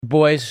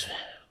boys,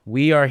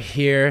 we are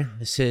here.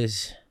 This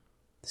is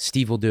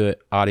Steve Will Do It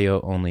audio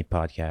only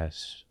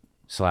podcast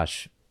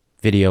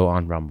 / video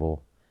on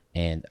Rumble.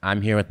 And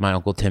I'm here with my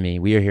Uncle Timmy.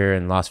 We are here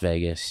in Las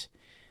Vegas.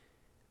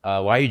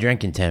 Why are you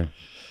drinking, Tim?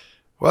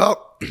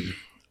 Well,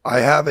 I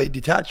have a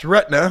detached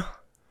retina.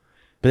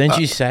 But didn't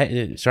you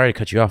say, sorry to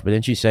cut you off, but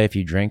didn't you say if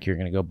you drink, you're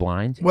going to go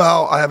blind?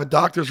 Well, I have a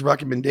doctor's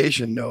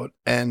recommendation note,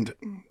 and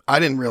I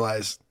didn't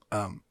realize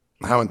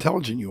how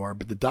intelligent you are,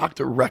 but the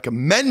doctor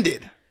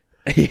recommended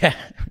Yeah.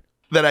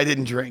 that I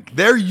didn't drink.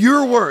 They're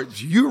your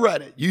words. You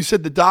read it. You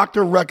said the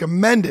doctor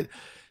recommended.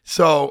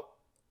 So,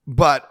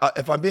 but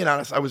if I'm being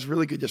honest, I was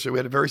really good yesterday. We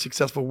had a very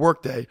successful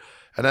work day,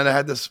 and then I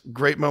had this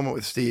great moment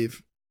with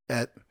Steve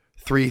at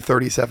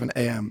 3:37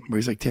 a.m. where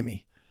he's like,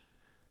 Timmy,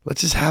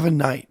 let's just have a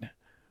night.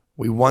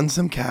 We won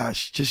some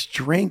cash. Just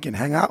drink and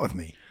hang out with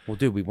me. Well,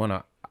 dude,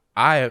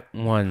 I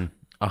won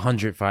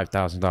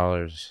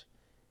 $105,000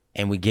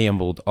 and we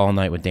gambled all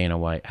night with Dana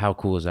White. How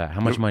cool is that?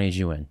 How much money did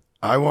you win?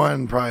 I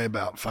won probably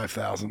about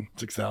 5,000,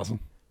 6,000.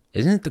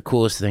 Isn't it the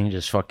coolest thing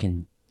just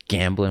fucking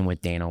gambling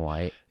with Dana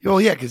White? Well,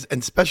 yeah,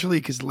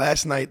 especially because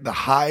last night the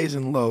highs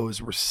and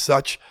lows were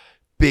such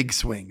big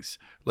swings.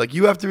 Like,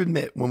 you have to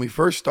admit, when we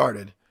first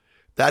started,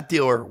 that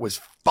dealer was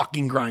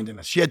fucking grinding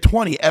us. She had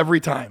 20 every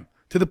time,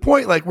 to the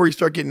point like where you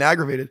start getting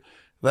aggravated.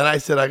 Then I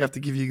said, I have to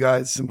give you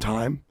guys some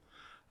time.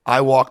 I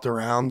walked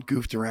around,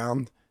 goofed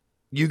around.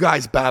 You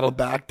guys battled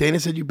back. Dana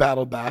said you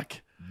battled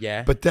back.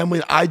 Yeah. But then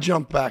when I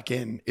jumped back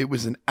in, it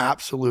was an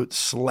absolute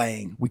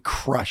slaying. We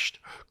crushed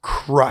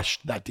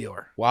that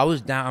dealer. Well, I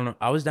was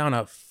down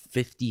at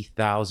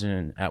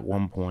 50,000 at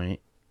one point,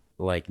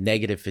 like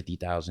negative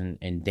 50,000,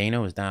 and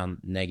Dana was down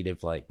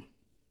negative like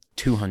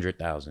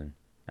 200,000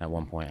 at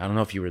one point. I don't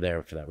know if you were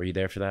there for that. Were you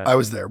there for that? I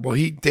was there. Well,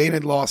 Dana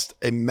had lost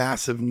a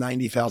massive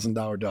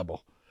 $90,000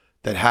 double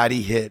that had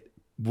he hit,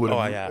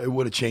 it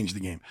would have changed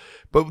the game.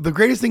 But the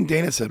greatest thing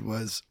Dana said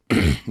was,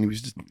 he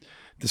was just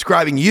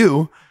describing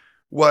you,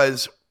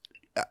 was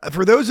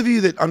for those of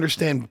you that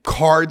understand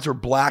cards or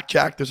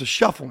blackjack, there's a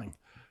shuffling.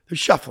 There's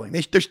shuffling.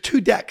 There's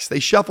two decks. They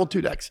shuffle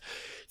two decks.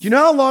 Do you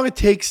know how long it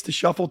takes to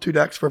shuffle two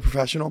decks for a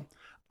professional?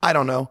 I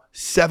don't know,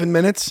 7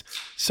 minutes.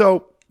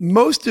 So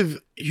most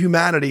of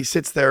humanity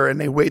sits there and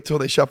they wait till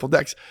they shuffle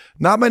decks.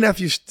 Not my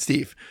nephew,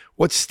 Steve.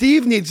 What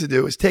Steve needs to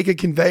do is take a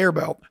conveyor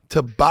belt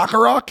to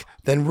Baccarat,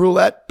 then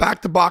roulette,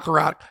 back to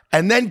Baccarat,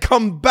 and then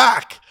come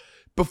back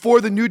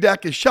before the new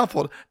deck is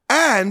shuffled.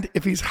 And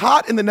if he's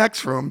hot in the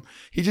next room,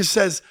 he just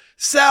says,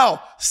 sell,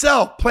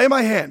 play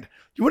my hand.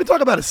 You want to talk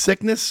about a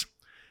sickness?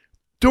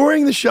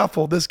 During the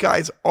shuffle, this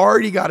guy's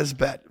already got his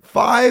bet,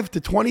 $5,000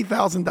 to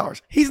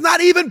 $20,000. He's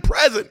not even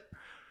present.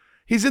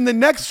 He's in the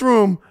next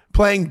room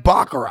playing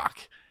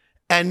Baccarat.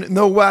 And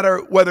no matter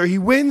whether he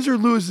wins or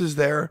loses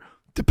there,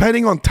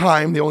 depending on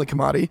time, the only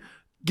commodity,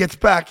 gets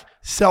back,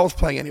 sells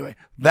playing anyway.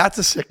 That's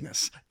a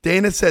sickness.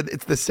 Dana said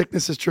the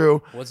sickness is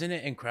true. Wasn't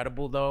it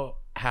incredible, though,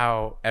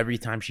 how every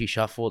time she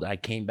shuffled, I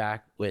came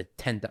back with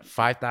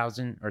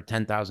 $5,000 or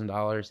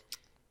 $10,000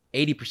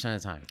 80%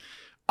 of the time?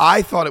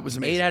 I thought it was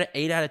amazing.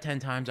 8 out of 10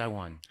 times I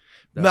won.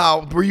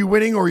 Now, were you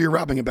winning or were you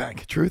robbing a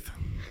bank? Truth?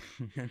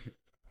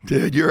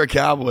 Dude, you're a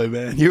cowboy,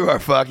 man. You are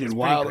fucking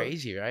wild.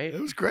 Crazy, right? It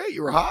was great.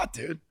 You were hot,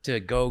 dude. To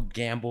go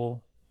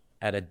gamble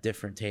at a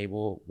different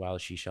table while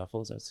she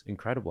shuffles, that's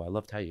incredible. I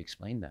loved how you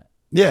explained that.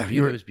 Yeah.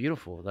 It was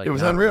beautiful. Like, it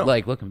was unreal.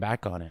 Like, looking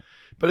back on it.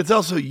 But it's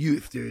also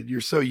youth, dude.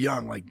 You're so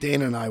young. Like,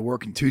 Dana and I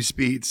work in 2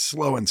 speeds,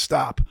 slow and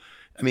stop.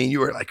 I mean, you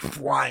were like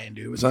flying,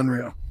 dude. It was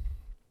unreal.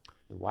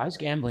 Why is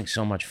gambling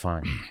so much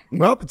fun?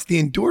 Well, it's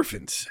the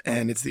endorphins,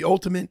 and it's the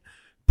ultimate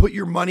put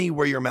your money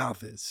where your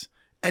mouth is.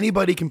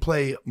 Anybody can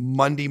play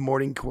Monday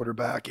morning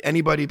quarterback.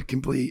 Anybody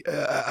can play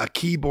a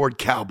keyboard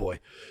cowboy.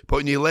 But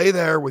when you lay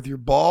there with your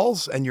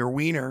balls and your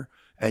wiener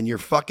and your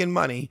fucking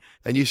money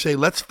and you say,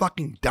 let's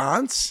fucking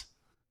dance.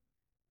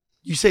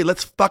 You say,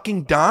 let's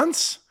fucking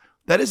dance.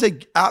 That is a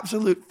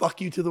absolute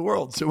fuck you to the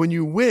world. So when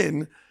you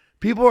win,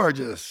 people are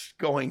just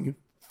going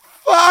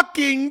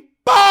fucking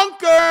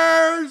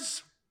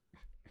bonkers.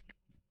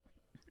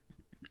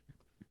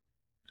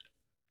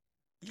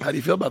 How do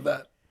you feel about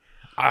that?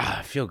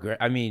 I feel great.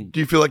 I mean, do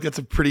you feel like that's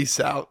a pretty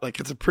sound,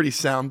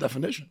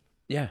 definition?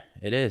 Yeah,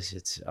 it is.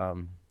 It's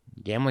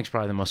gambling's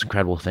probably the most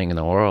incredible thing in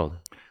the world.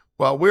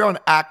 Well, we're on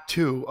act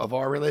 2 of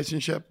our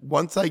relationship.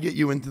 Once I get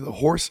you into the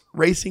horse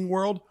racing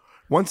world,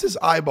 once this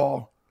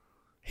eyeball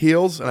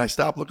heals and I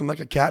stop looking like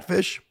a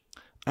catfish,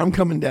 I'm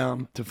coming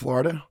down to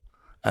Florida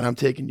and I'm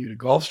taking you to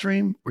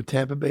Gulfstream or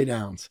Tampa Bay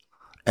Downs.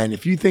 And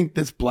if you think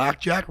this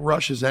blackjack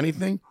rush is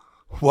anything,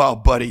 well,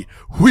 buddy,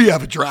 we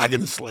have a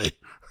dragon to slay.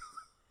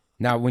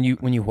 Now, when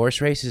you horse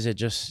race, is it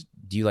just,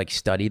 do you like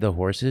study the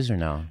horses or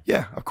no?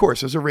 Yeah, of course.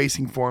 There's a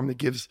racing form that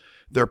gives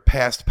their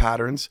past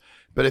patterns.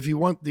 But if you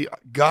want the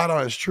God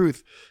honest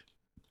truth,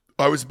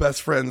 I was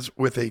best friends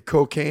with a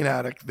cocaine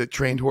addict that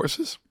trained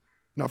horses.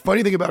 Now,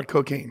 funny thing about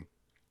cocaine,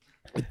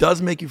 it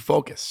does make you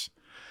focus.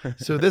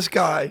 So this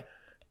guy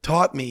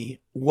taught me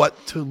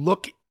what to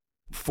look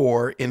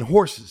for in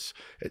horses.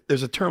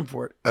 There's a term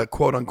for it,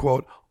 quote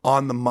unquote,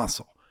 on the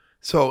muscle.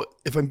 So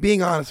if I'm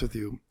being honest with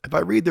you, if I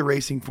read the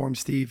racing form,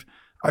 Steve,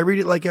 I read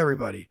it like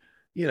everybody.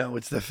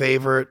 It's the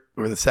favorite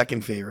or the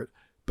second favorite.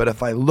 But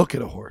if I look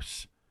at a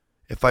horse,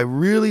 if I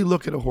really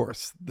look at a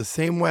horse, the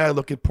same way I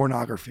look at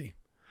pornography,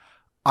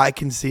 I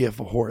can see if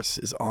a horse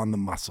is on the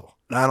muscle.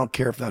 And I don't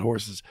care if that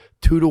horse is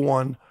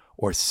 2-1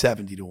 or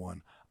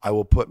 70-1. I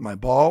will put my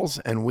balls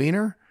and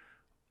wiener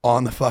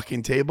on the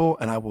fucking table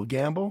and I will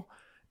gamble.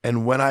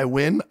 And when I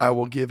win, I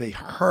will give a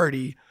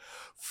hearty,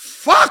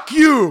 fuck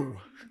you.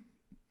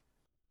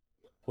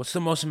 What's the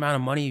most amount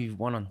of money you've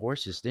won on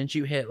horses? Didn't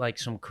you hit like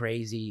some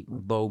crazy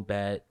low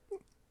bet?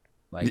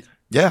 Like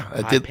yeah,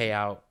 I did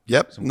payout.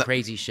 Yep. Some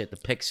crazy shit, the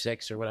pick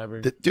 6 or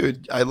whatever.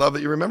 Dude, I love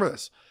that you remember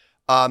this.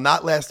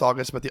 Not last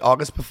August, but the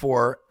August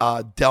before,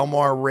 Del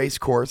Mar Race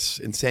Course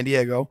in San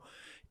Diego.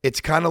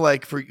 It's kind of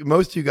like, for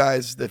most of you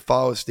guys that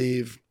follow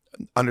Steve,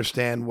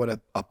 understand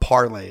what a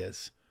parlay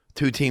is.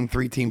 2-team,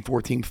 3-team,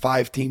 4-team,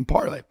 5-team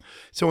parlay.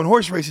 So in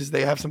horse races,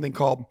 they have something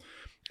called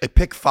a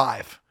pick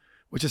 5,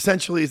 which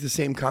essentially is the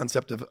same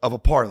concept of a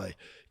parlay.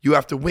 You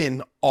have to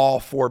win all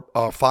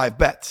 5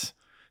 bets.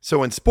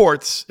 So in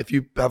sports, if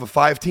you have a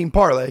 5-team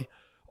parlay,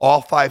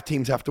 all 5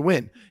 teams have to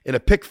win. In a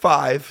pick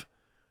 5,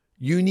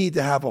 you need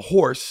to have a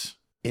horse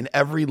in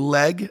every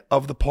leg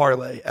of the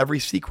parlay, every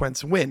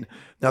sequence win.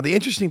 Now, the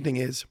interesting thing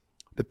is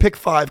the pick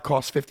 5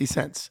 costs 50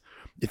 cents.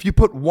 If you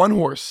put one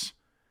horse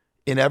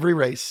in every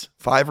race,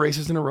 5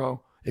 races in a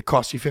row, it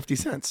costs you 50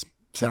 cents.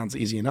 Sounds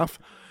easy enough.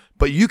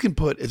 But you can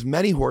put as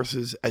many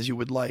horses as you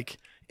would like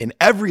in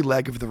every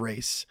leg of the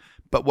race.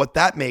 But what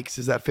that makes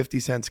is that 50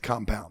 cents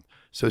compound.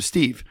 So,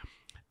 Steve,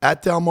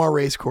 at Del Mar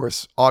Race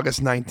Course,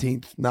 August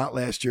 19th, not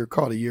last year,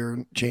 called a year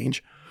and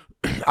change,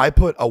 I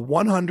put a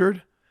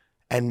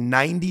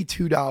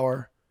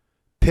 $192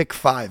 pick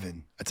 5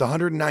 in. It's a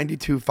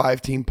 192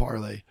 5-team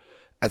parlay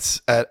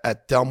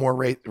at Del Mar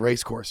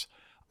Race Course.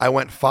 I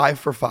went 5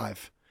 for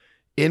 5.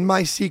 In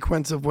my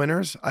sequence of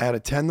winners, I had a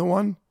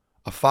 10-1,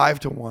 a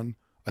 5-1,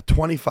 a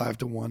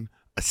 25-1,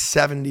 a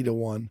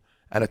 70-1,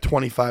 and a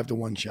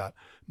 25-1 shot.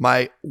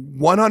 My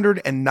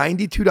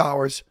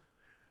 $192,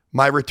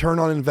 my return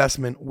on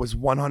investment was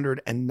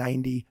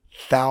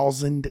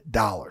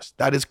 $190,000.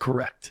 That is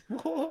correct.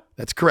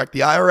 That's correct.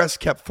 The IRS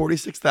kept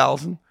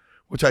 $46,000,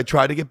 which I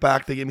tried to get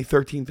back. They gave me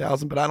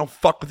 $13,000, but I don't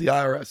fuck with the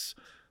IRS.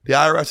 The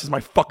IRS is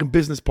my fucking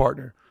business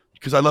partner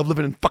because I love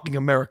living in fucking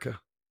America.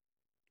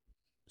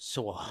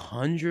 So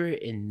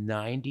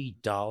 $190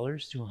 to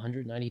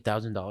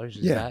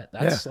 $190,000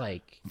 that's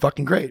like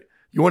fucking great.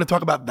 You want to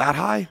talk about that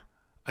high?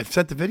 I've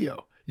sent the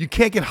video. You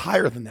can't get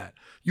higher than that.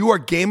 You are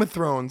Game of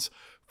Thrones,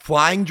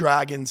 flying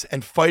dragons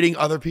and fighting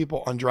other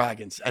people on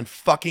dragons and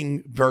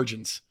fucking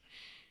virgins.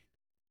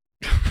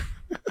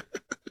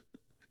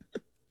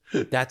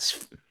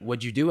 That's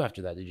what'd you do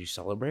after that? Did you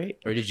celebrate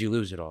or did you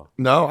lose it all?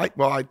 No, it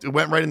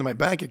went right into my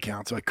bank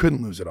account, so I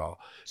couldn't lose it all.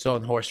 So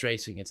in horse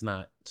racing, it's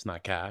not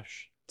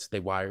cash. They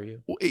wire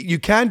you. You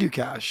can do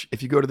cash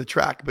if you go to the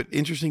track, but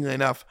interestingly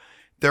enough,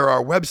 there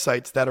are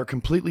websites that are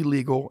completely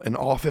legal in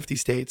all 50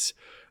 states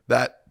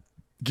that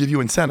give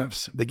you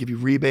incentives. They give you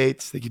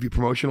rebates. They give you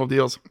promotional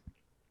deals.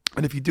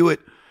 And if you do it,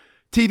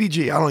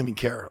 TVG, I don't even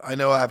care. I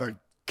know I have a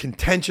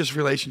contentious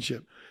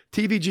relationship.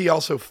 TVG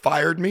also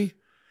fired me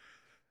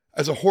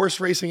as a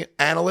horse racing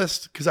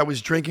analyst because I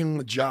was drinking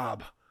the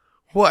job.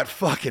 What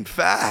fucking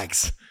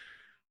fags.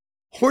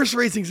 Horse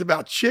racing's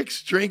about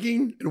chicks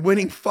drinking and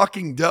winning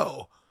fucking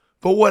dough.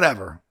 But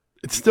whatever.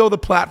 It's still the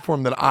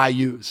platform that I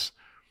use.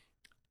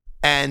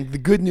 And the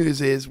good news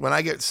is when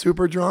I get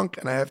super drunk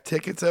and I have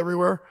tickets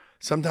everywhere,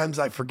 sometimes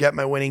I forget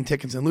my winning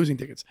tickets and losing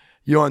tickets.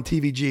 On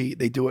TVG,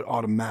 they do it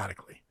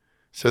automatically.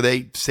 So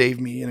they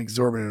save me an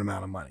exorbitant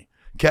amount of money.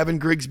 Kevin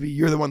Grigsby,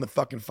 you're the one that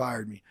fucking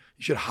fired me.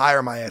 You should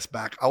hire my ass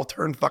back. I'll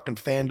turn fucking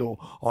FanDuel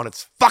on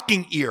its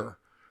fucking ear.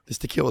 This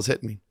tequila's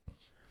hitting me.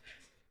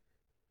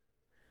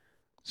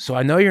 So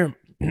I know you're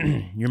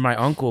my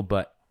uncle,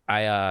 but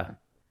I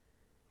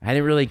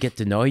didn't really get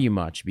to know you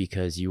much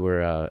because you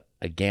were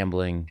a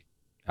gambling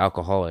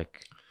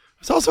alcoholic. I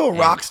was also a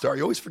rock star.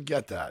 You always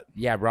forget that.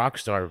 Yeah, rock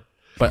star.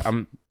 But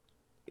I'm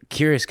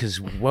curious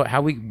because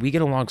how we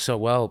get along so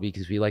well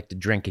because we like to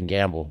drink and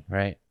gamble,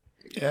 right?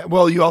 Yeah.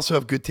 Well, you also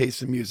have good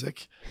taste in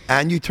music,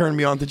 and you turned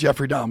me on to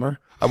Jeffrey Dahmer.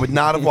 I would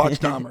not have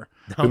watched Dahmer.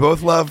 No. We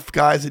both love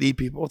guys that eat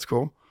people. It's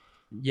cool.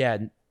 Yeah.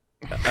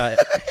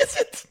 Is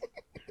it?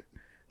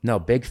 No,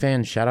 big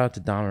fan. Shout out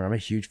to Dahmer. I'm a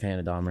huge fan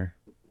of Dahmer.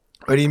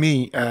 What do you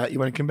mean? You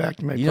want to come back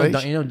to my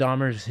place? You know,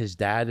 Dahmer's his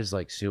dad is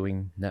like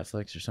suing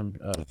Netflix or some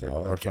or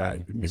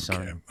his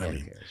son.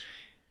 Okay.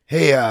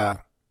 Hey, yeah,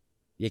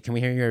 can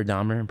we hear your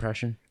Dahmer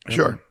impression?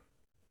 Sure.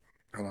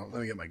 Hold on, let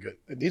me get my good.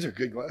 These are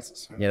good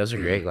glasses. Yeah, those are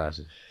great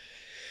glasses.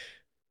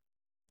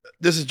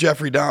 This is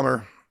Jeffrey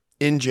Dahmer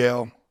in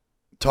jail,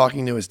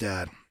 talking to his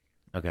dad.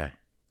 Okay,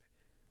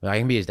 well, I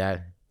can be his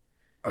dad.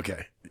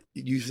 Okay,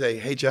 you say,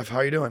 "Hey Jeff,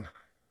 how you doing?"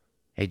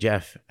 Hey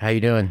Jeff, how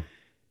you doing?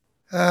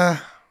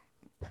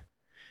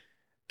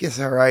 Guess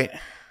all right.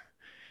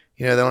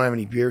 They don't have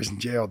any beers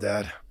in jail,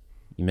 Dad.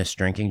 You miss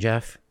drinking,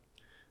 Jeff?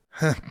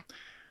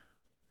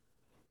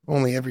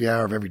 Only every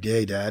hour of every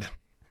day, Dad.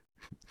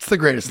 It's the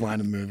greatest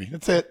line in the movie.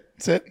 That's it.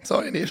 That's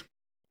all you need.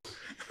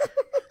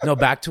 No,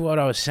 back to what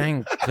I was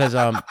saying, because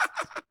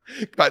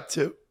Got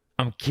to.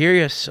 I'm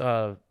curious,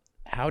 how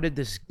did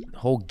this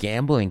whole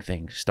gambling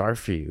thing start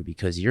for you?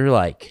 Because you're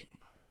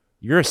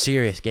a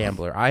serious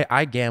gambler.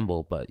 I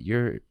gamble, but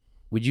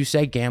would you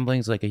say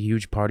gambling's like a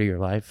huge part of your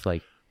life?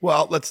 Like,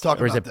 well, let's talk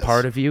about this. Or is it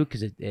part of you?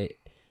 Because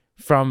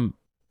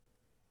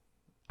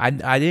I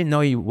didn't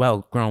know you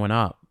well growing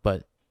up,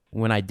 but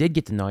when I did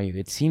get to know you,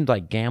 it seemed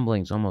like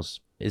gambling's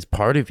almost is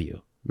part of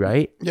you,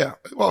 right? Yeah.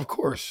 Well, of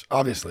course,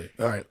 obviously.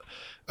 All right.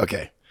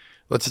 Okay.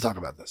 Let's talk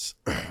about this.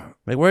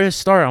 Like, where does it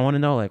start? I want to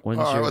know. Like, when's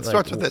all right, your, let's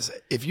like, start with this.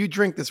 If you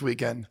drink this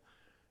weekend,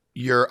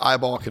 your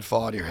eyeball could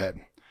fall out of your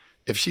head.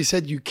 If she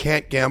said you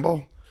can't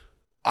gamble,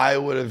 I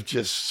would have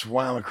just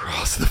swam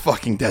across the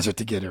fucking desert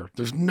to get her.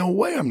 There's no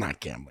way I'm not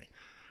gambling.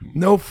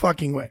 No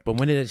fucking way. But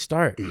when did it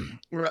start?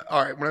 All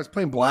right. When I was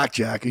playing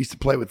blackjack, I used to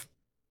play with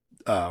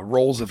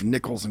rolls of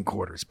nickels and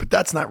quarters, but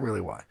that's not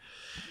really why.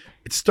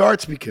 It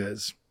starts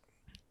because,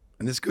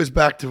 and this goes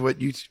back to what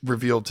you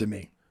revealed to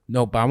me.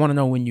 No, but I want to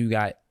know when you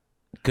got,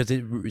 because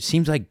it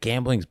seems like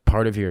gambling's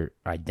part of your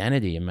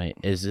identity.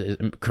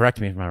 Correct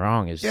me if I'm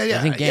wrong.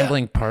 Isn't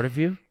gambling part of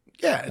you?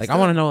 Yeah. Like, I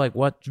want to know, like,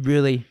 what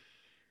really,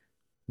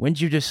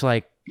 when'd you just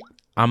like,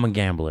 I'm a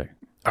gambler?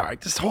 All right,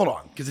 just hold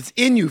on, because it's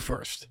in you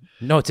first.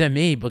 No, it's in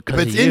me because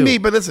it's in me.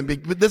 But listen,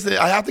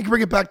 I have to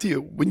bring it back to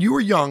you. When you were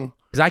young,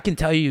 because I could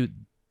tell you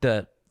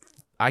the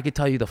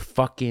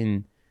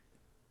fucking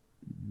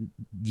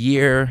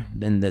year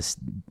and this,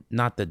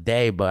 not the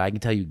day, but I can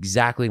tell you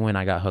exactly when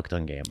I got hooked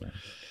on gambling.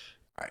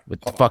 All right,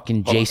 with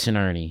fucking Jason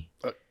Ernie.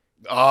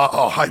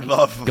 I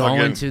love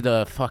going to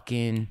the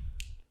fucking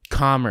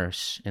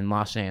Commerce in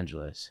Los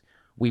Angeles.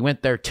 We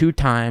went there 2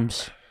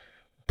 times,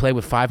 played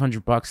with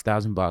 $500,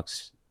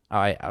 $1,000.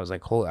 I was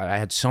like, I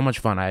had so much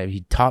fun.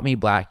 He taught me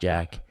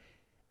blackjack,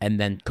 and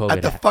then COVID.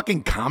 At the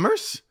fucking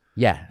Commerce?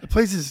 Yeah. The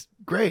place is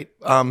great.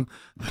 And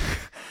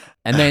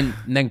then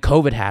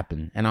COVID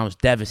happened, and I was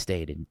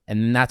devastated.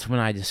 And that's when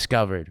I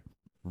discovered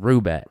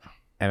Roobet,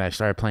 and I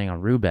started playing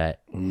on Roobet.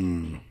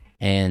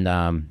 And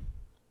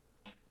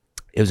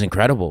it was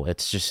incredible.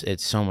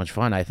 It's so much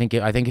fun. I think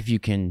if you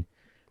can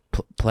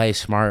play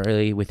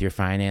smartly with your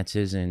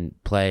finances and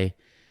play,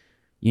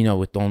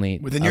 with only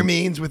within your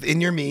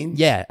means.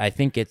 Yeah, I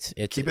think it's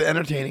keep it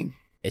entertaining.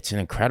 It's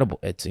incredible.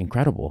 It's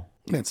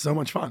so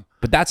much fun.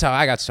 But that's how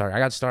I got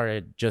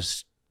started.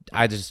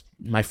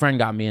 My friend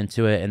got me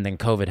into it, and then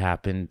COVID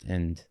happened,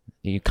 and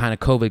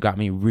COVID got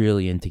me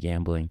really into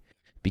gambling.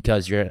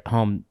 Because you're at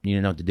home, you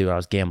didn't know what to do. I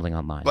was gambling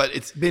online. But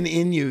it's been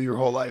in you your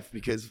whole life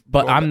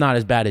But I'm not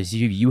as bad as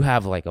you. You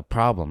have like a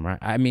problem, right?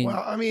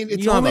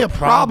 It's only a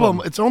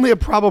problem. It's only a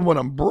problem when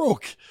I'm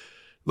broke.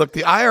 Look,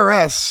 the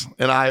IRS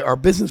and I are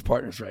business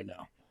partners right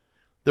now.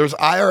 There's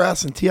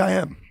IRS and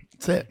TIM.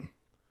 That's it.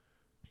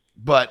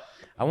 But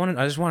I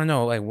just want to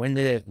know, like, when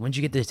did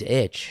you get this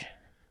itch?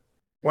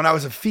 When I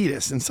was a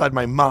fetus inside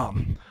my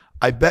mom.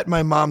 I bet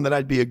my mom that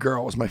I'd be a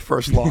girl was my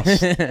first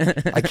loss.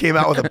 I came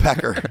out with a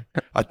pecker,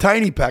 a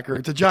tiny pecker.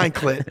 It's a giant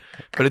clit,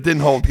 but it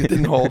didn't hold. It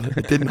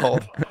didn't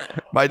hold.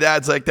 My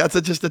dad's like,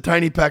 that's just a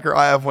tiny pecker.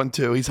 I have one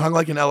too. He's hung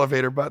like an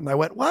elevator button. I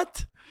went,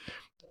 what?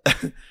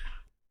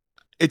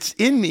 It's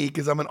in me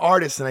because I'm an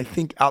artist and I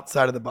think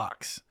outside of the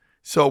box.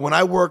 So when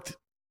I worked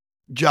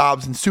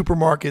jobs in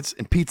supermarkets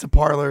and pizza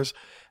parlors,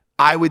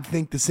 I would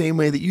think the same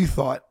way that you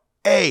thought.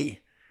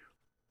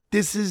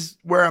 This is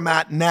where I'm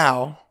at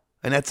now.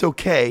 And that's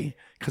okay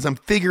because I'm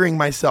figuring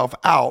myself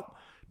out,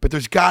 but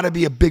there's got to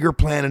be a bigger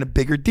plan and a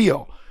bigger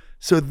deal.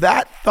 So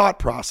that thought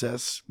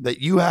process that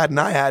you had and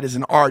I had as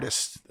an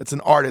artist, that's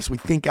an artist, we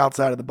think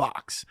outside of the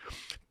box.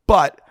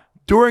 But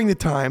during the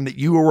time that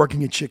you were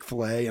working at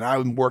Chick-fil-A and I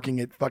was working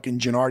at fucking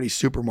Gennardi's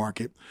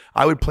supermarket,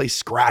 I would play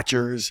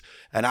scratchers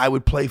and I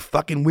would play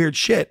fucking weird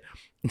shit.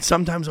 And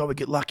sometimes I would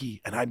get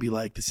lucky and I'd be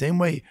like, the same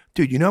way,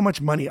 dude, you know how much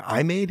money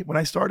I made when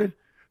I started?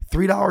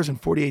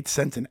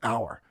 $3.48 an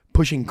hour.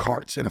 Pushing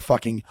carts in a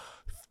fucking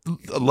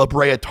La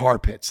Brea tar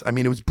pits. I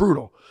mean, it was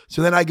brutal.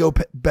 So then I go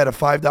bet a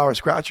 $5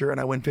 scratcher and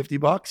I win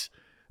 $50.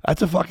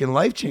 That's a fucking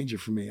life changer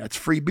for me. That's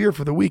free beer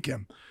for the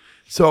weekend.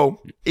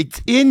 So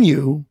it's in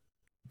you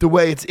the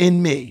way it's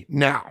in me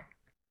now.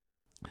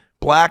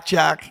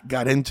 Blackjack,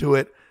 got into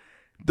it.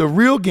 The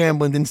real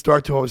gambling didn't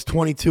start till I was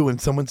 22 and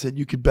someone said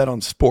you could bet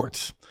on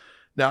sports.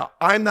 Now,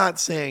 I'm not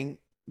saying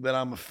that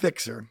I'm a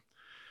fixer,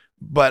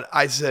 but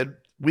I said,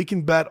 we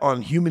can bet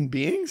on human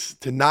beings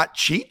to not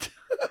cheat.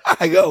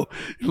 I go,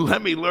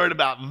 let me learn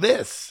about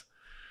this.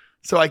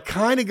 So I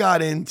kind of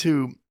got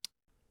into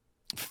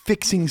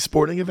fixing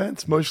sporting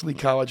events, mostly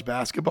college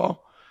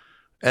basketball.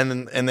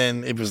 And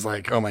then it was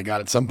like, oh my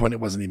God, at some point it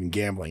wasn't even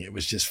gambling. It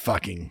was just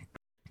fucking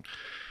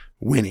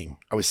winning.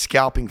 I was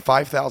scalping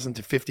 $5,000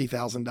 to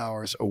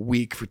 $50,000 a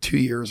week for 2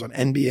 years on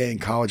NBA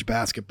and college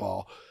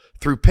basketball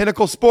through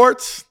Pinnacle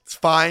Sports. It's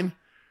fine.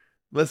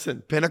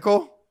 Listen,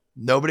 Pinnacle,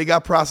 nobody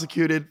got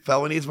prosecuted.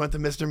 Felonies went to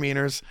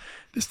misdemeanors.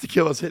 This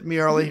tequila's hit me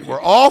early. We're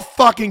all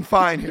fucking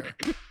fine here.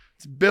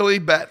 It's Billy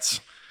Betts.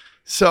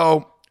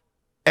 So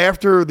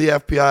after the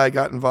FBI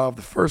got involved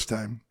the first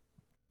time,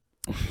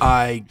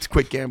 I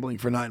quit gambling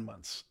for 9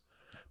 months.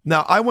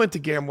 Now, I went to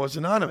Gamblers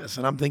Anonymous,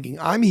 and I'm thinking,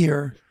 I'm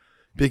here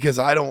because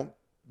I don't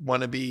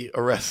want to be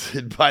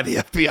arrested by the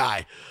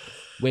FBI.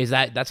 Wait,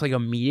 that's like a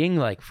meeting?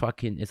 Like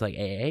fucking, it's like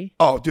AA?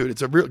 Oh, dude,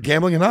 it's a real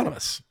Gambling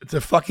Anonymous. It's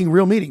a fucking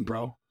real meeting,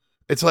 bro.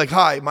 It's like,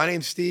 hi, my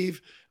name's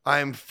Steve.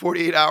 I'm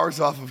 48 hours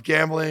off of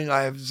gambling.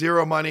 I have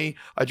zero money.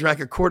 I drank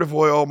a quart of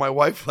oil. My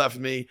wife left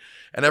me.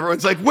 And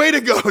everyone's like, way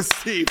to go,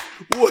 Steve.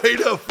 Way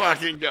to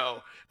fucking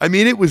go. I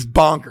mean, it was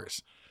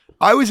bonkers.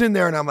 I was in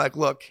there and I'm like,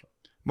 look,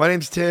 my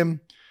name's Tim.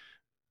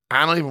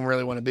 I don't even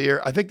really want to be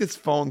here. I think this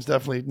phone's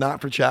definitely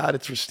not for Chad.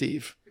 It's for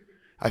Steve.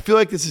 I feel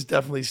like this is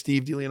definitely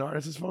Steve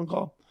DeLeonardis' phone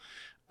call.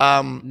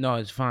 No,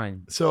 it's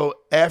fine. So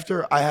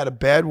after I had a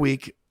bad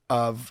week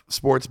of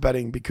sports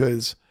betting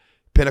because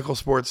Pinnacle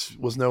Sports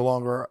was no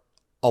longer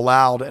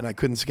allowed and I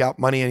couldn't scalp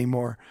money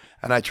anymore,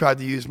 and I tried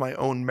to use my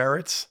own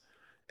merits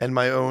and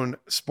my own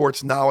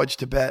sports knowledge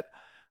to bet,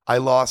 I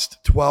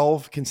lost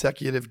 12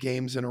 consecutive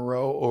games in a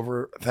row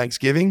over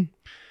Thanksgiving.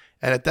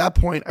 And at that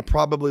point, I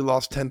probably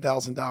lost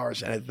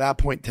 $10,000. And at that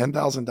point,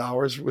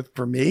 $10,000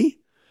 for me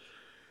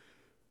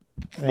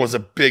was a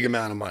big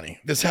amount of money.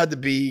 This had to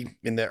be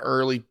in the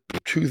early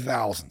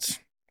 2000s.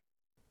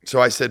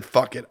 So I said,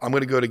 fuck it. I'm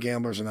going to go to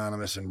Gamblers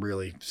Anonymous and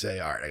really say,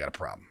 all right, I got a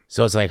problem.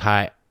 So it's like,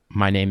 hi,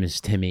 my name is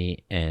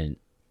Timmy and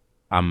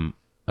I'm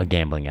a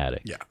gambling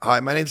addict. Yeah. Hi,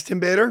 my name's Tim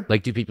Bader.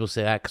 Like, do people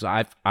say that?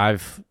 Because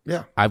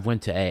I've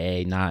went to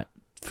AA not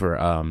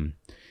for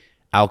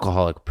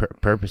alcoholic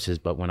purposes,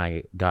 but when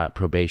I got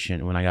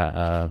probation, when I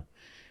got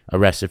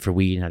arrested for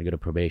weed and had to go to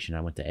probation,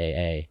 I went to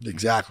AA.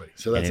 Exactly.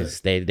 So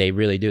that's it. They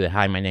really do that.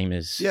 Hi, my name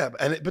is. Yeah,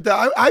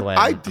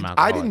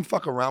 I didn't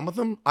fuck around with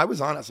them. I was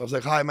honest. I was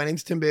like, hi, my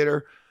name's Tim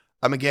Bader.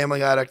 I'm a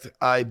gambling addict.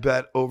 I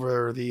bet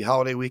over the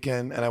holiday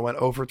weekend and I went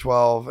 0 for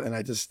 12 and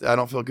I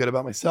don't feel good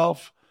about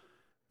myself.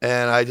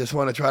 And I just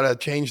want to try to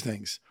change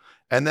things.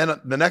 And then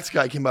the next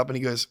guy came up and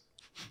he goes,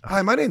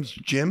 hi, my name's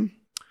Jim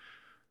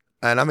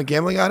and I'm a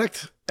gambling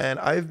addict and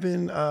I've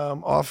been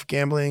off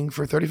gambling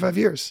for 35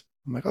 years.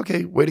 I'm like,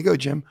 okay, way to go,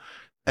 Jim.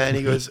 And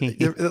he goes,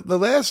 the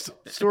last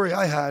story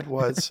I had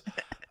was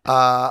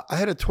I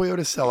had a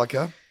Toyota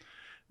Celica.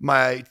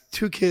 My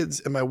 2 kids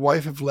and my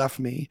wife have left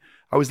me.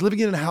 I was living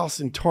in a house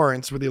in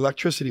Torrance where the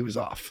electricity was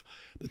off.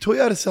 The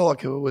Toyota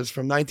Celica was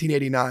from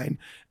 1989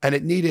 and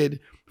it needed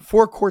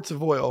 4 quarts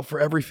of oil for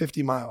every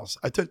 50 miles.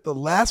 I took the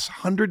last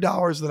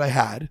 $100 that I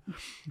had.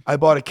 I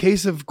bought a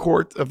case of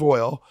quart of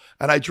oil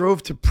and I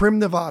drove to Primm,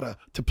 Nevada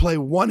to play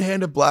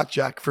one-handed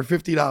blackjack for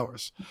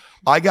 $50.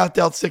 I got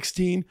dealt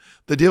 16.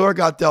 The dealer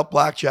got dealt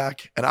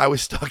blackjack and I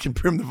was stuck in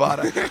Primm,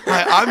 Nevada.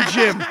 Hi, I'm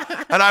Jim.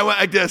 And I went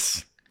like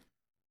this.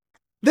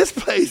 This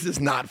place is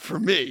not for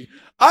me.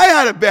 I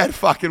had a bad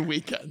fucking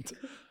weekend.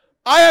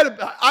 I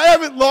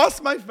haven't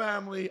lost my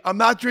family. I'm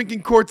not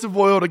drinking quarts of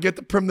oil to get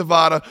to Primm,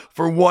 Nevada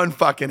for one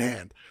fucking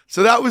hand.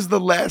 So that was the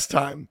last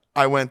time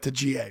I went to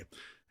GA.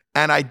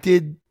 And I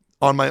did,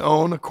 on my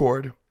own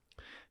accord,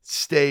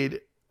 stayed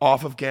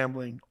off of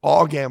gambling,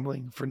 all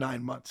gambling for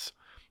 9 months.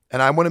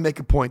 And I want to make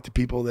a point to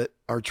people that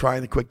are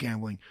trying to quit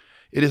gambling.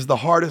 It is the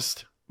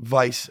hardest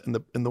vice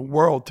in the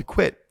world to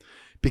quit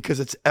because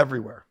it's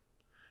everywhere.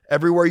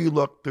 Everywhere you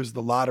look, there's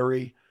the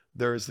lottery,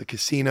 there's the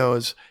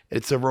casinos.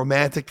 It's a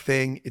romantic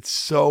thing. It's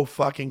so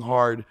fucking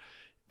hard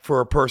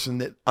for a person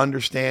that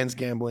understands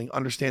gambling,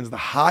 understands the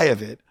high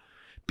of it,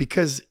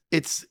 because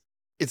it's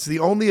the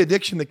only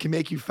addiction that can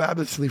make you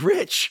fabulously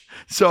rich.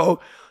 So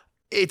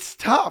it's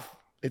tough.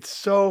 It's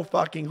so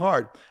fucking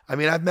hard. I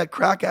mean, I've met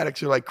crack addicts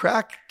who are like,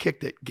 crack,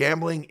 kicked it.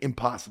 Gambling,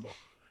 impossible.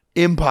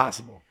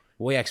 Impossible.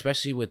 Well, yeah,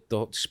 especially with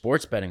the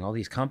sports betting, all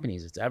these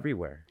companies, it's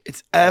everywhere.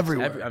 It's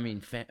everywhere. I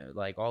mean,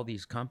 like all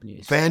these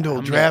companies.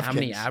 FanDuel, DraftKings. How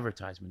many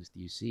advertisements do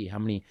you see? How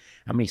many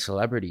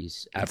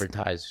celebrities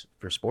advertise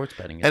for sports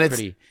betting?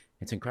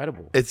 It's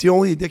incredible. It's the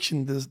only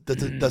addiction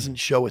that doesn't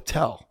show a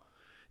tell.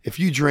 If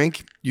you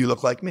drink, you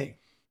look like me.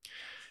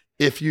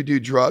 If you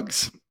do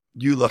drugs,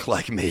 you look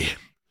like me.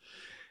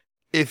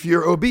 If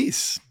you're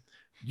obese,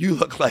 you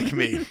look like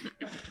me.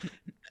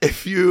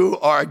 If you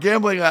are a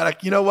gambling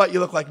addict, you know what? You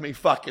look like me.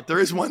 Fuck it. There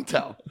is one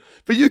tell.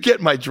 But you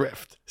get my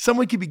drift.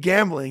 Someone could be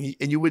gambling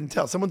and you wouldn't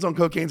tell. Someone's on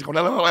cocaine, going,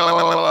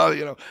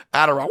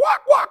 Adderall,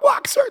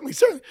 walk, certainly.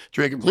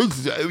 Drinking,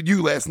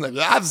 you last night,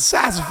 that's a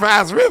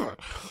sassafras river.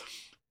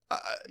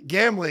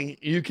 Gambling,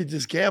 you could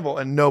just gamble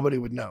and nobody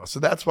would know.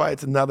 So that's why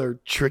it's another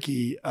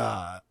tricky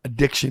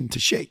addiction to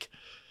shake.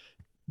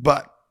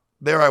 But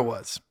there I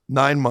was,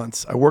 9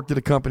 months. I worked at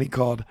a company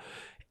called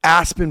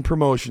Aspen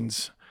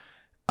Promotions.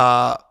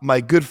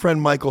 My good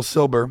friend Michael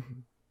Silber,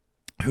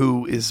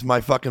 who is my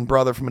fucking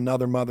brother from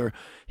another mother,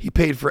 he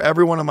paid for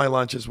every one of my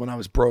lunches when I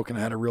was broke and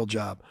I had a real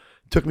job.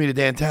 Took me to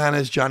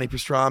Dantana's, Johnny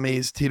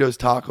Pastrami's, Tito's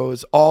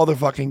Tacos, all the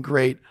fucking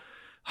great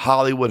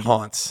Hollywood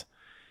haunts.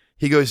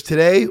 He goes,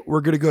 today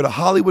we're going to go to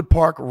Hollywood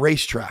Park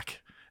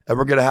Racetrack and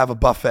we're going to have a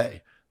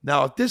buffet.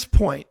 Now at this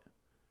point,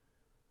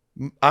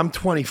 I'm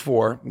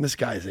 24, this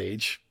guy's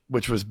age,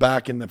 which was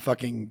back in the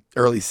fucking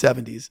early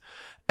 70s.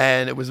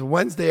 And it was a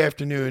Wednesday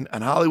afternoon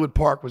and Hollywood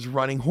Park was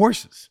running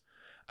horses.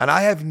 And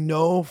I have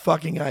no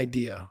fucking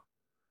idea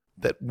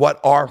that what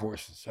are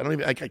horses? I don't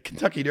even, like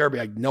Kentucky Derby,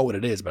 I know what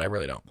it is, but I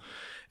really don't.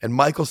 And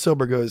Michael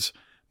Silber goes,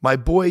 my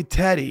boy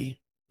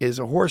Teddy is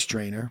a horse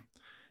trainer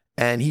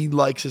and he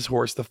likes his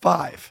horse, the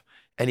 5.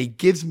 And he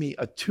gives me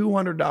a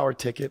 $200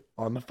 ticket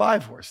on the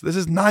 5 horse. This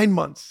is 9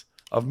 months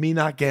of me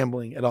not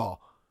gambling at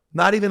all.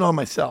 Not even on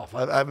myself.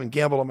 I haven't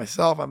gambled on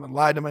myself. I haven't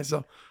lied to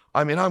myself.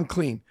 I mean, I'm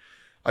clean.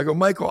 I go,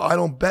 Michael, I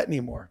don't bet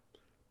anymore.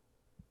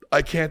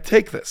 I can't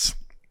take this.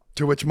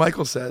 To which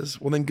Michael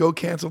says, well, then go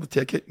cancel the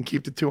ticket and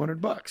keep the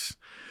 $200.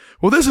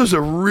 Well, this was a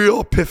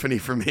real epiphany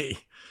for me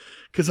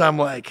because I'm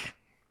like,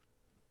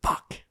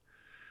 fuck.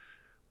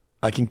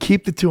 I can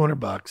keep the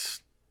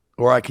 $200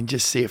 or I can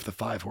just see if the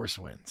 5 horse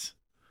wins.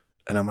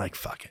 And I'm like,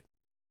 fuck it.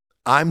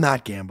 I'm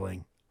not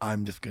gambling.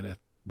 I'm just going to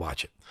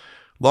watch it.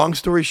 Long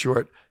story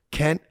short,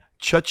 Kent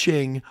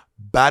Cha-ching,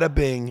 Bada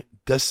Bing,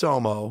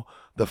 DeSomo,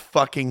 the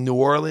fucking New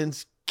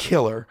Orleans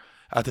killer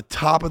at the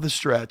top of the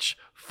stretch,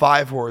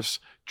 5 horse,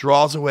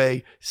 draws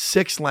away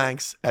 6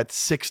 lengths at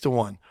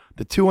 6-1.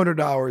 The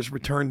 $200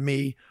 returned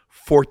me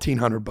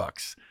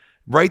 $1,400.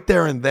 Right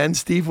there and then,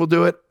 Steve will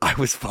do it. I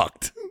was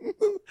fucked.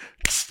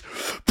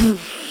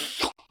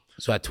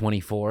 So at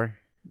 24?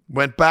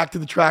 Went back to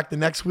the track the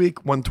next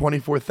week, won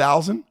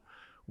 24,000.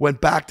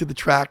 Went back to the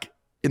track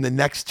in the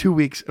next 2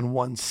 weeks and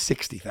won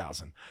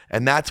 60,000.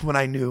 And that's when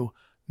I knew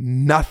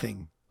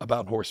nothing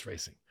about horse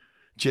racing.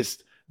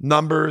 Just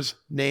numbers,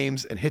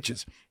 names, and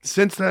hitches.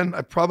 Since then,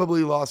 I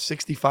probably lost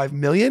 65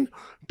 million,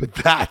 but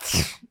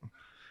that's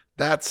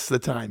the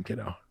time,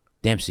 kiddo.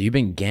 Damn, so you've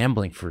been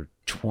gambling for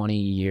 20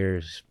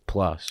 years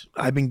plus.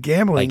 I've been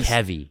gambling. Like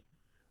heavy.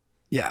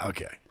 Yeah,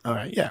 okay. All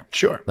right, yeah,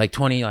 sure. Like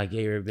 20, like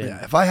you've been.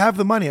 Yeah, if I have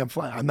the money, I'm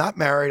fine. I'm not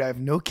married. I have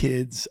no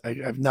kids. I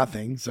have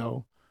nothing,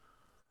 so.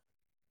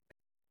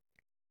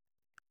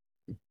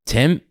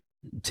 Tim's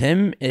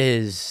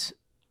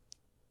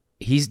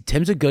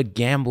a good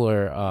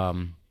gambler.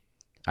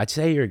 I'd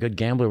say you're a good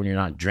gambler when you're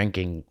not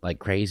drinking like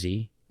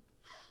crazy.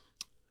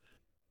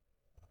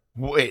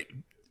 Wait,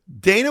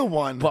 Dana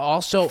won, but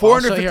also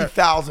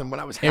 450,000 when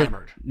I was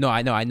hammered. No,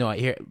 I know.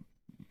 Here,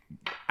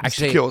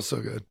 actually, tequila is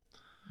so good.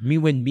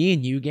 When me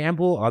and you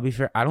gamble, I'll be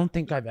fair. I don't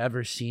think I've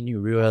ever seen you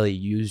really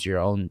use your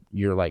own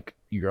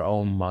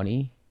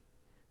money.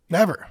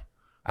 Never.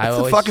 That's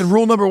the fucking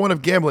rule number 1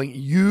 of gambling.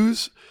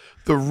 Use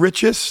the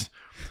richest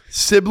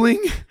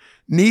sibling,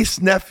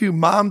 niece, nephew,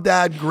 mom,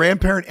 dad,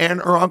 grandparent, aunt,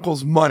 or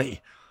uncle's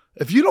money.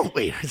 If you don't,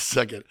 wait a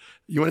second.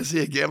 You want to see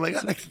a gambling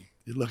addict?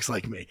 It looks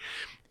like me.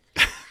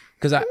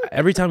 Because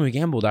every time we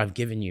gambled, I've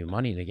given you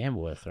money to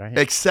gamble with, right?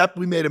 Except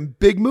we made a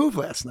big move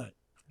last night.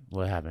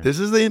 What happened? This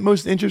is the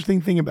most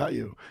interesting thing about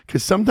you,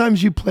 because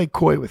sometimes you play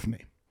coy with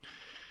me.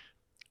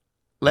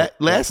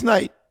 Last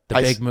night, the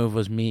big move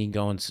was me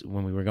going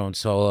when we were going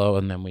solo,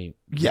 and then we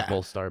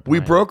both started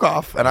playing. We broke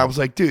off, and I was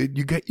like, dude,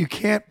 you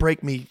can't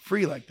break me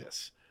free like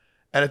this.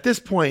 And at this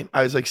point,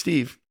 I was like,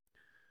 Steve,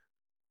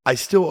 I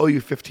still owe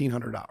you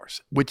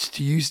 $1,500, which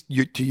to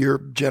your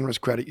generous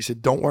credit, you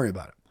said, don't worry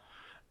about it.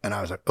 And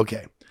I was like,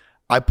 okay.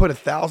 I put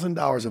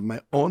 $1,000 of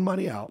my own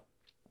money out.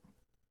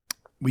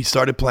 We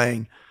started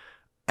playing,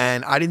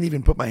 and I didn't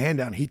even put my hand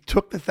down. He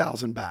took the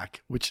 1,000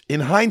 back, which in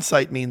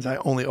hindsight means I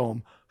only owe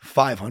him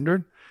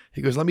 500.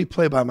 He goes, let me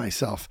play by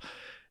myself.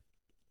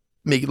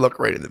 Make it look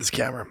right into this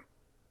camera.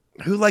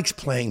 Who likes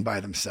playing by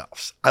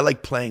themselves? I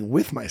like playing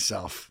with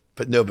myself,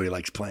 but nobody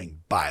likes playing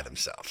by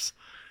themselves.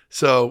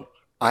 So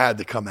I had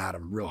to come at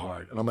him real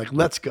hard. And I'm like,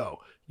 let's go.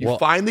 You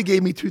finally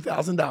gave me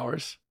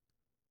 $2,000.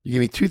 You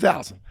gave me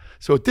 $2,000.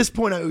 So at this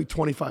point, I owe you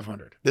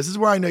 $2,500. This is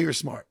where I know you're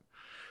smart.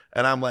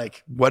 And I'm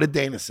like, what did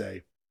Dana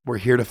say? We're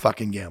here to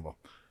fucking gamble.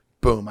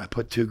 Boom. I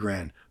put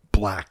 $2,000.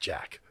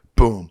 Blackjack.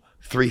 Boom.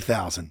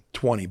 3,000.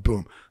 20.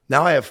 Boom.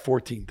 Now I have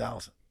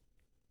 14,000.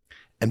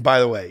 And by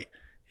the way,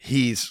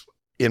 he's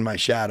in my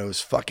shadows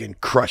fucking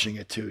crushing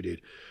it too,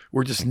 dude.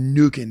 We're just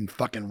nuking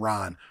fucking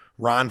Ron.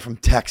 Ron from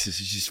Texas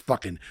is just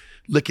fucking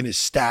licking his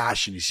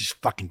stash and he's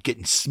just fucking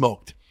getting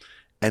smoked.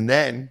 And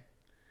then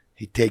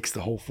he takes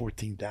the whole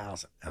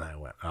 14,000. And I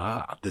went,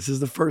 this is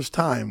the first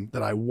time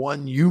that I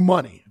won you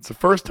money. It's the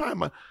first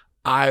time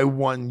I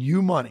won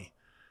you money.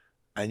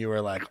 And you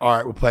were like, all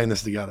right, we're playing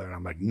this together. And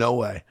I'm like, no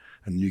way.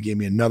 And you gave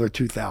me another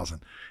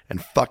 2,000.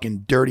 And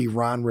fucking dirty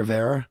Ron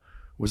Rivera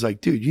was like,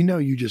 dude, you know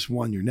you just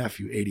won your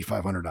nephew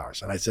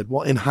 $8,500. And I said,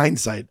 well, in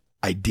hindsight,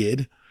 I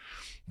did.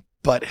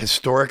 But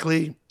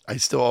historically, I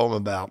still owe him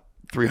about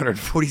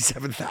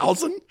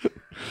 $347,000.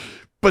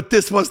 But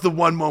this was the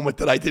one moment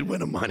that I did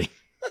win him money.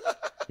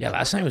 Yeah,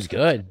 last night was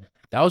good.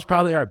 That was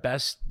probably our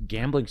best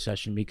gambling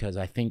session because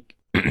I think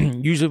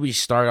usually we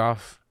start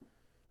off,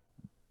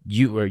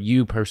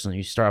 you personally,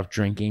 you start off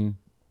drinking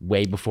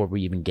way before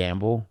we even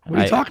gamble. What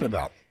are you talking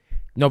about?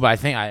 No, but I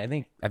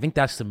think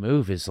that's the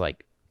move is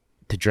like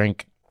to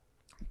drink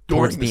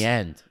towards the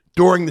end.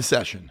 During the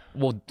session.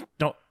 Well,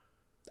 don't.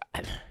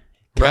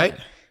 Right?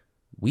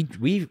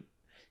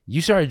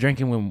 You started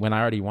drinking when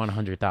I already won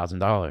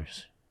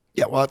 $100,000.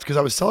 Yeah, well, it's because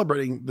I was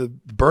celebrating the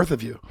birth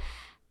of you.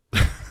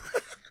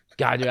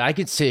 God, dude, I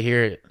could sit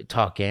here and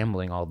talk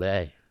gambling all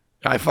day.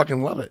 I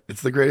fucking love it.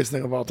 It's the greatest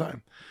thing of all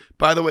time.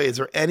 By the way, is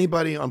there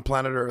anybody on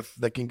planet Earth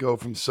that can go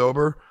from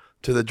sober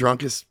to the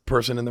drunkest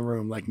person in the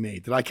room like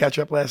me? Did I catch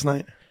up last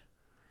night?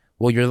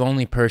 Well, you're the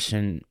only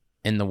person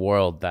in the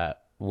world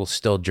that will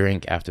still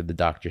drink after the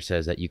doctor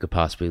says that you could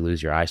possibly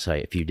lose your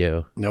eyesight if you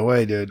do. No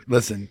way, dude.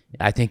 Listen.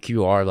 I think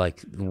you are like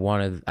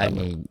one of, I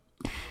mean.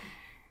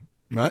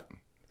 What?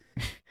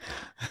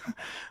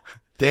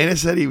 Dana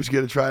said he was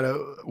going to try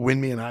to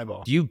win me an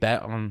eyeball. Do you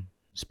bet on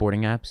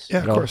sporting apps? Yeah,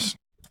 of course.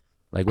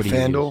 Like what do you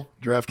FanDuel,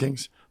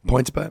 DraftKings,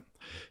 PointsBet.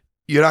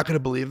 You're not going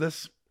to believe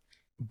this,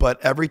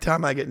 but every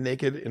time I get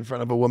naked in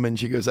front of a woman,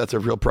 she goes, "That's a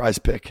real prize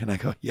pick." And I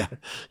go, "Yeah,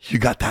 you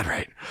got that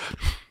right."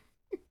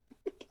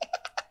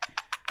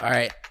 All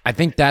right. I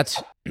think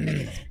that's,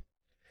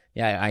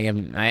 yeah, I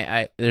am.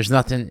 I there's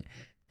nothing.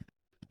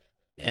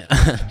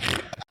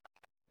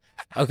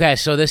 Okay.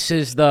 So this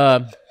is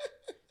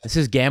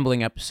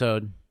gambling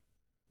episode.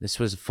 This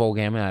was a full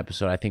gambling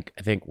episode. I think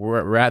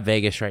we're at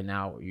Vegas right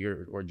now.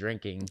 We're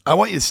drinking. I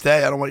want you to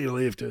stay. I don't want you to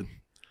leave, dude.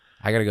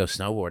 I got to go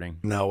snowboarding.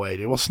 No way,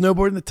 dude. Well,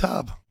 snowboard in the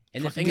tub.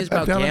 And the thing is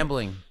about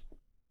gambling,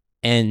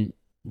 and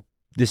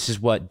this is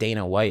what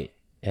Dana White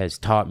has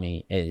taught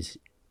me, is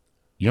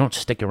you don't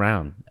stick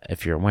around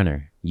if you're a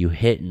winner. You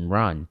hit and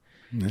run.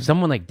 Mm-hmm.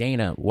 Someone like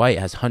Dana White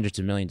has hundreds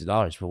of millions of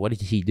dollars, but what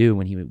did he do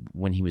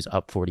when he was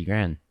up 40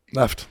 grand?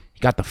 Left.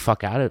 He got the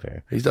fuck out of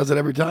there. He does it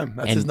every time.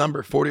 That's his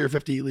number. 40 or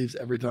 50, he leaves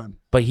every time.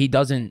 But he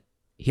doesn't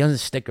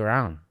stick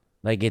around.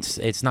 Like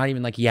it's not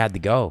even like he had to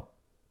go.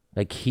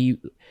 Like he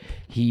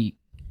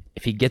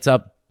if he gets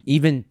up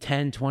even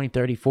 10, 20,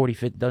 30, 40,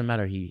 50, doesn't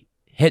matter. He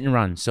hit and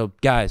run. So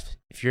guys,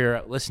 if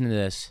you're listening to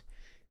this,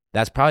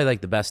 that's probably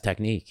like the best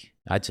technique,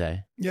 I'd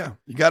say. Yeah.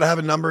 You got to have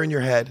a number in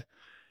your head.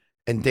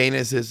 And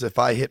Dana's is, if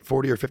I hit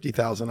 40 or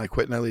 50,000, I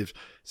quit and I leave.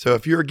 So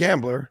if you're a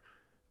gambler,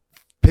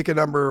 pick a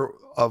number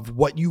of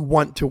what you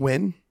want to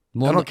win.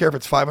 I don't care if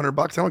it's $500.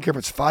 I don't care if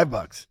it's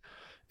 $5.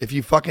 If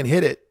you fucking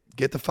hit it,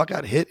 get the fuck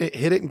out. Hit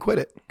it and quit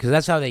it. Because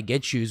that's how they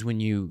get you is when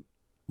you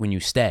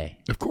stay.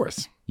 Of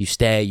course. You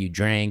stay, you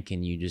drink,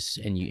 and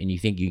you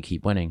think you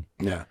keep winning.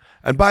 Yeah.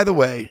 And by the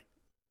way,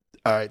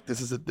 all right, this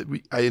is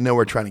I know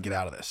we're trying to get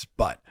out of this,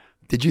 but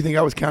did you think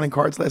I was counting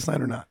cards last night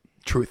or not?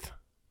 Truth.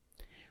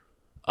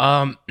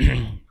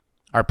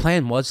 Our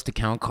plan was to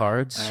count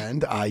cards,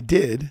 and I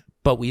did,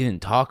 but we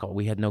didn't talk.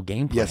 We had no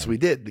game plan. Yes, we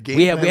did.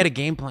 We had a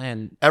game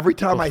plan. Every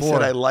time before. I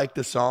said I liked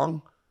the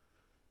song,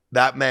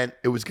 that meant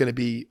it was going to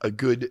be a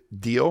good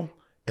deal.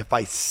 If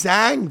I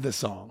sang the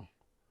song,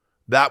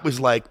 that was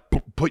like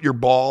put your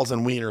balls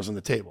and wieners on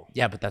the table.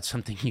 Yeah, but that's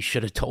something you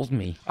should have told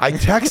me. I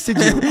texted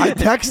you.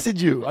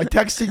 I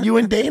texted you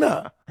and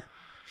Dana.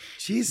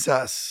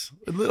 Jesus,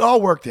 it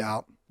all worked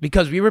out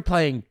because we were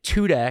playing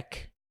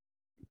 2-deck.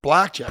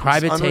 Blackjack,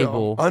 private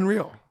table,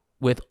 unreal.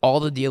 With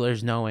all the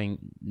dealers knowing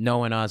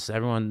us,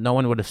 everyone, no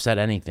one would have said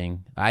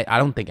anything. I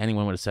don't think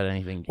anyone would have said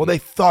anything. Well, they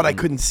thought I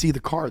couldn't see the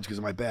cards because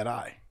of my bad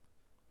eye.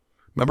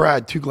 Remember, I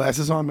had 2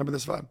 glasses on. Remember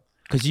this vibe?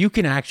 Because you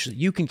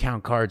can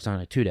count cards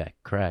on a 2-deck,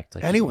 correct?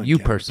 Like anyone, you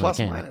can. personally plus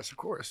can. Minus, of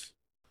course.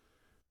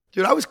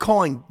 Dude, I was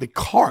calling the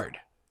card.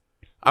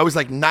 I was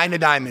like 9 of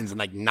diamonds and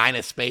like 9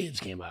 of spades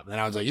came up. And then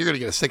I was like, "You're gonna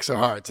get a 6 of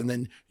hearts," and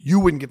then you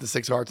wouldn't get the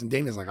 6 of hearts. And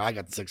Dana's like, "I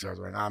got the 6 of hearts."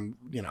 Like,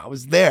 I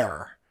was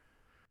there.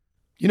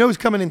 You know who's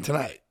coming in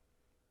tonight?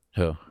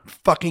 Who?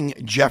 Fucking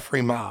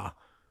Jeffrey Ma,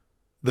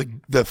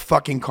 the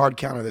fucking card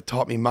counter that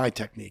taught me my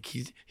technique.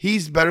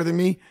 He's better than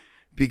me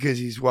because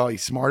he's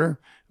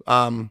smarter.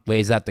 Wait,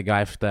 is that the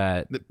guy for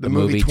that the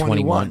movie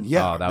 21?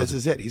 Yeah, oh, this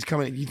is it. He's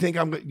coming. You think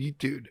I'm good?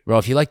 Dude. Bro,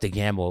 if you like to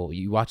gamble,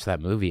 you watch that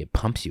movie. It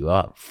pumps you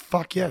up.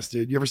 Fuck yes,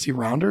 dude. You ever see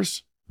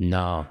Rounders?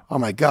 No. Oh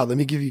my God, let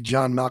me give you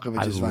John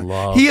Malkovich's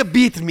line. He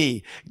beat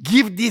me.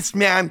 Give this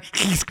man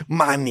his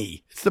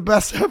money. It's the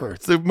best ever.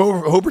 It's the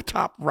over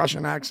top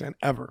Russian accent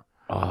ever.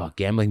 Oh,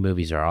 gambling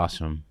movies are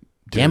awesome.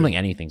 Dude. Gambling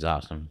anything's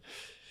awesome.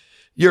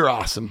 You're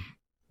awesome.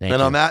 Thank you.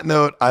 On that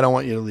note, I don't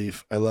want you to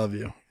leave. I love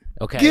you.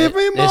 Okay. Give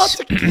me more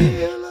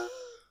tequila.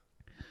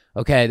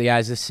 Okay,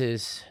 guys,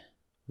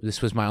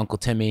 this was my Uncle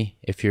Timmy.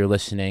 If you're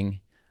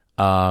listening,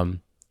 we're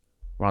on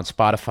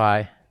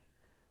Spotify,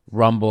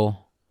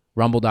 Rumble.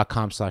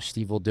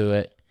 Rumble.com/Steve will do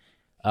it.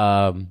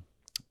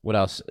 What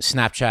else?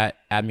 Snapchat.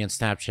 Add me on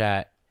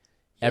Snapchat.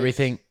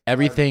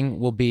 Everything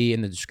will be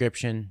in the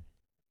description.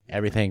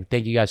 Everything.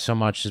 Thank you guys so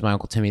much. This is my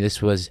Uncle Timmy.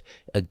 This was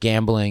a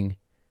gambling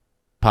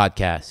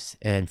podcast.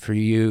 And for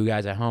you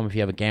guys at home, if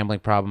you have a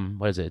gambling problem,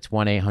 what is it? It's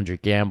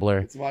 1-800-GAMBLER.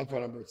 It's my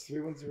phone number. It's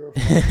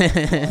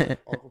 310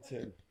 Uncle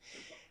Tim.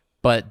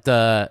 But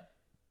the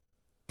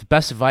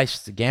best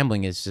advice to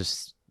gambling is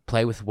just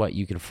play with what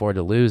you can afford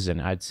to lose. And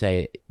I'd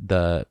say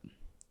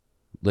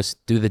let's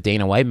do the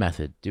Dana White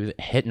method. Do the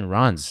hit and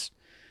runs.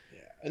 Yeah,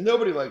 and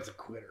nobody likes a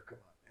quitter. Come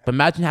on, man. But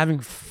imagine having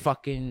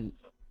fucking.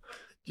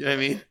 You know what I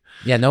mean?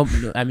 Yeah, no,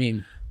 I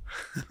mean,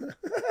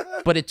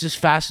 but it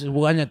just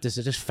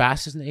it just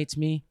fascinates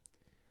me.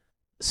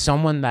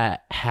 Someone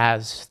that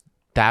has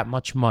that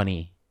much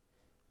money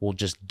will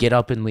just get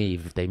up and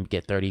leave if they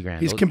get 30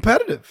 grand. He's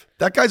competitive.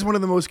 That guy's one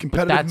of the most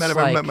competitive men I've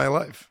ever met in my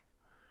life.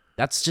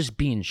 That's just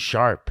being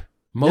sharp.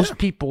 Most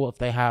people, if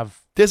they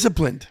have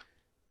disciplined.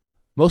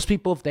 most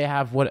people, if they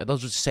have they'll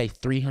just say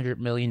 $300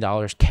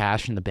 million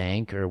cash in the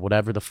bank or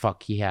whatever the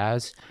fuck he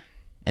has,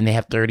 and they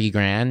have 30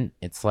 grand,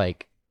 it's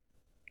like,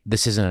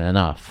 this isn't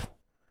enough.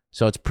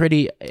 So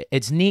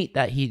it's neat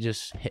that he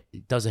just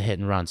does a hit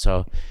and run.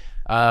 So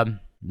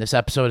this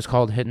episode is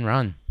called Hit and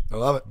Run. I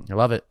love it. I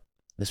love it.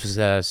 This was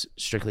a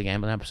Strictly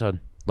Gambling episode.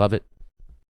 Love it.